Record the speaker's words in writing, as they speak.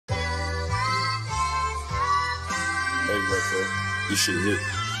Retro, this shit hit.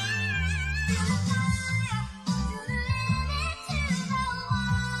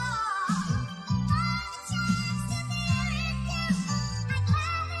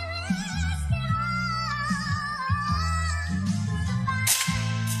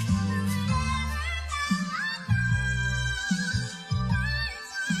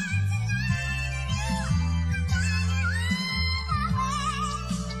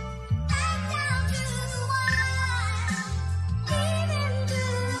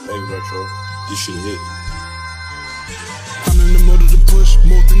 Retro, this shit hit. I'm in the mood to push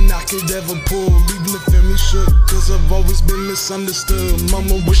more than I could ever pull. Leaving the family shook, cause I've always been misunderstood.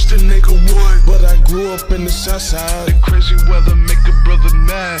 Mama wished a nigga would, but I grew up in the south side. The crazy weather make a brother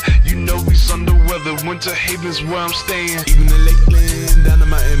mad. You know he's under weather. Winter Haven's where I'm staying. Even in Lakeland, down in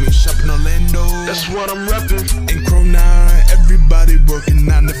Miami, shopping Orlando. That's what I'm reppin'. In Crone, everybody working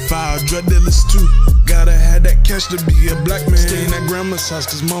 9 to 5. Drug dealers too. Gotta have that cash to be a black man. Staying at grandma's house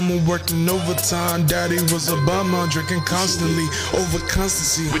cause mama working overtime. Daddy was a bummer, drinking constantly, over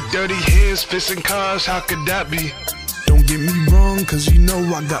constancy. With dirty hands, fixing cars, how could that be? Don't get me wrong, cause you know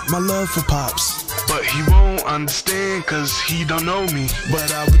I got my love for Pops. But he won't understand, cause he don't know me.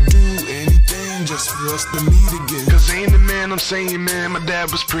 But I would do anything just for us to meet again. Cause ain't the man I'm saying, man, my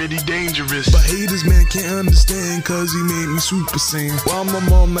dad was pretty dangerous. But haters, man, can't understand, cause he made me super saiyan. While my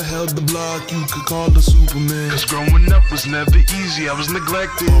mama held the block, you could call her Superman. Cause growing up was never easy, I was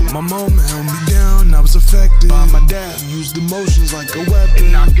neglected. But my mama held me down, I was affected by my dad, who used emotions like a weapon.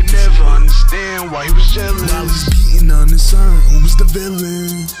 And I could never understand why he was jealous. While he's beating on his son, who was the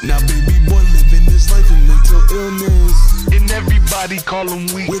villain. Now baby boy living his life in mental illness. And everybody call him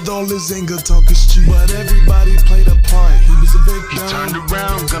weak, with all his anger talk is cheap. But everybody played a part, he was a victim. He turned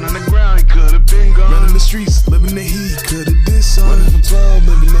around, gun on the ground, he could've been gone. Running the streets, living the heat, could've did something. Running from 12,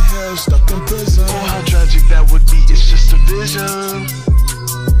 living in hell, stuck in prison. Oh, how tragic that would be, it's just a vision.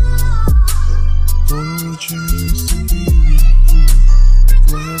 For a chance to be with you,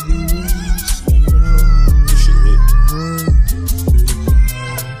 forever waste it all. This shit hit.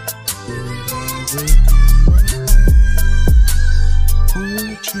 For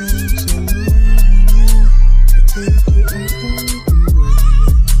a chance to love you, I take it all the way.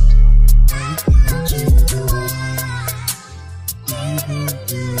 Right down to the line, even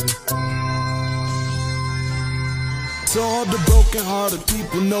beautiful. So all the broken-hearted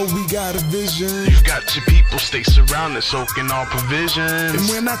people know we got a vision. You've got your people, stay surrounded, soaking all provisions. And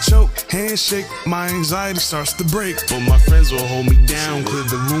when I choke, handshake, my anxiety starts to break. But my friends will hold me down, clear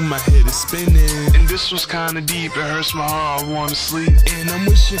the room, my head is spinning. And this was kinda deep, it hurts my heart, I wanna sleep. And I'm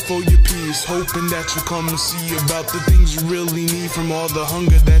wishing for your peace, hoping that you come and see about the things you really need from all the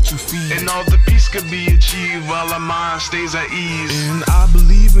hunger that you feed. And all the peace could be achieved while our mind stays at ease. And I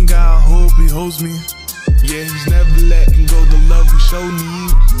believe in God, I hope he holds me. Yeah, he's never letting go the love we so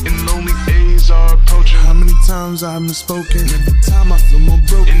need. And lonely days are approaching. How many times I've misspoken? Every time I feel more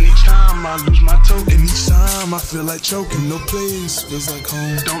broken. And each time I lose my token. And each time I feel like choking. No place feels like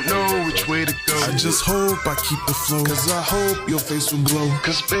home. Don't know which way to go. I just hope I keep the flow, cause I hope your face will glow.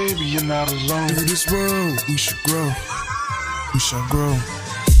 Cause baby, you're not alone. Through this world, we should grow. We shall grow.